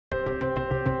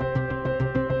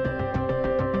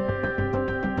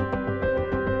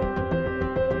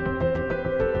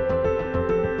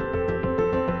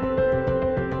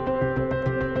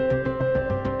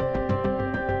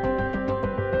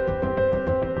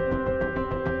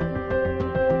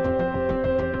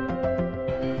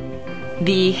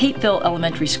The Hateville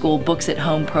Elementary School Books at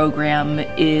Home program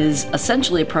is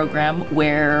essentially a program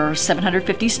where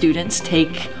 750 students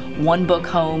take one book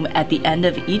home at the end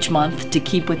of each month to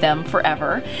keep with them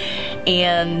forever.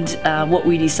 And what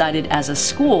we decided as a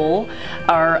school,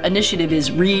 our initiative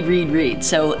is read, read, read.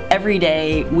 So every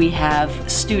day we have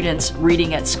students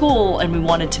reading at school, and we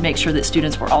wanted to make sure that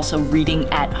students were also reading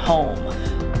at home.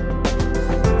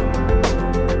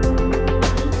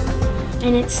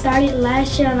 And it started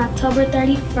last year on October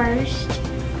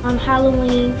 31st on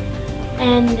Halloween,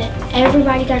 and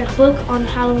everybody got a book on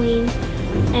Halloween,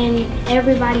 and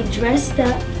everybody dressed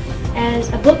up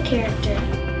as a book character.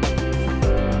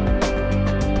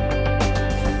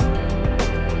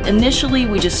 Initially,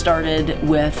 we just started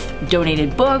with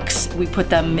donated books. We put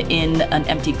them in an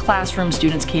empty classroom.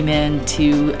 Students came in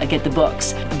to get the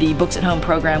books. The Books at Home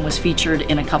program was featured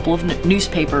in a couple of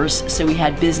newspapers, so we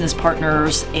had business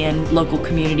partners and local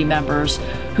community members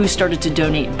who started to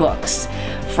donate books.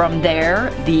 From there,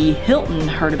 the Hilton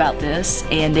heard about this,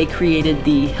 and they created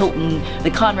the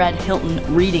Conrad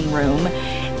Hilton Reading Room,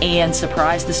 and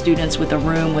surprised the students with a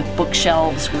room with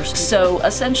bookshelves. So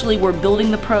essentially we're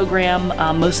building the program.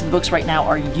 Most of the books right now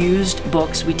are used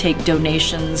books. We take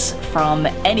donations from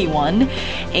anyone,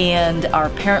 and our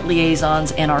parent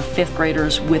liaisons and our 5th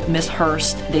graders with Miss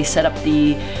Hurst, they set up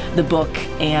the book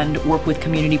and work with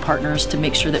community partners to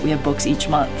make sure that we have books each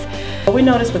month. We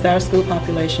noticed with our school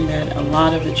population that a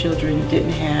lot of the children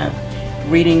didn't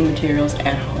have reading materials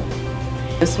at home.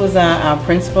 This was our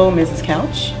principal, Mrs.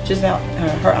 Couch, just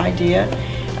her idea.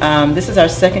 This is our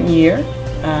 2nd year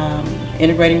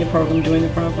integrating the program, doing the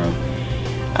program.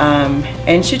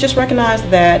 And she just recognized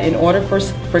that in order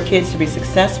for kids to be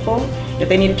successful, that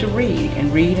they needed to read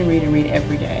and read and read and read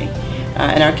every day.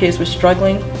 And our kids were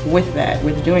struggling with that,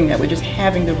 with doing that, with just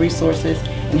having the resources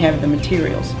and having the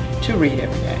materials to read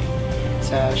every day.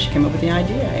 So she came up with the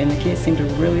idea, and the kids seemed to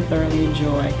really thoroughly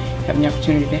enjoy having the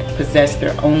opportunity to possess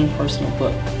their own personal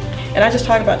book. And I just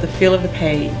talk about the feel of the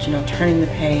page, you know, turning the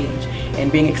page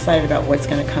and being excited about what's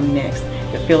going to come next,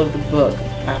 the feel of the book.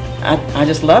 I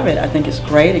just love it. I think it's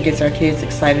great. It gets our kids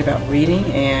excited about reading,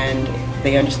 and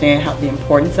they understand the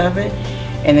importance of it,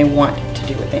 and they want to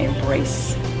do it. They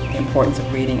embrace the importance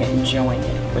of reading and enjoying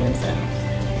it for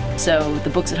themselves. So the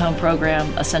Books at Home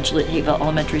program, essentially at Hateville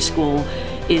Elementary School,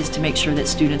 is to make sure that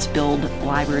students build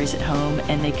libraries at home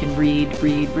and they can read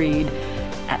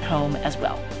at home as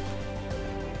well.